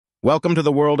Welcome to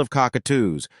the world of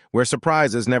cockatoos, where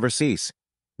surprises never cease.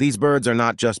 These birds are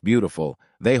not just beautiful,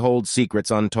 they hold secrets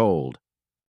untold.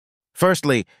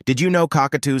 Firstly, did you know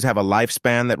cockatoos have a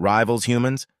lifespan that rivals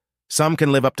humans? Some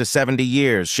can live up to 70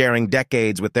 years, sharing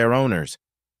decades with their owners.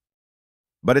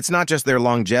 But it's not just their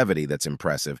longevity that's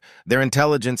impressive. Their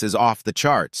intelligence is off the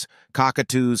charts.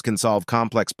 Cockatoos can solve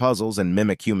complex puzzles and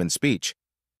mimic human speech.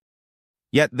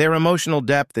 Yet their emotional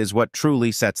depth is what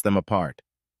truly sets them apart.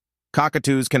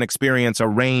 Cockatoos can experience a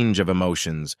range of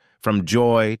emotions, from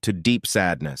joy to deep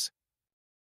sadness.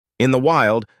 In the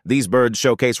wild, these birds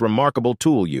showcase remarkable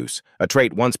tool use, a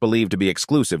trait once believed to be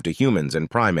exclusive to humans and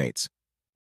primates.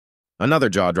 Another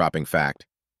jaw-dropping fact: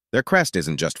 their crest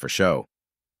isn't just for show.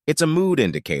 It's a mood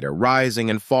indicator, rising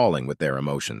and falling with their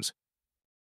emotions.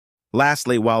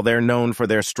 Lastly, while they're known for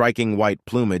their striking white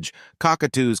plumage,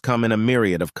 cockatoos come in a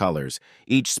myriad of colors,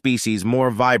 each species more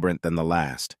vibrant than the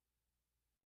last.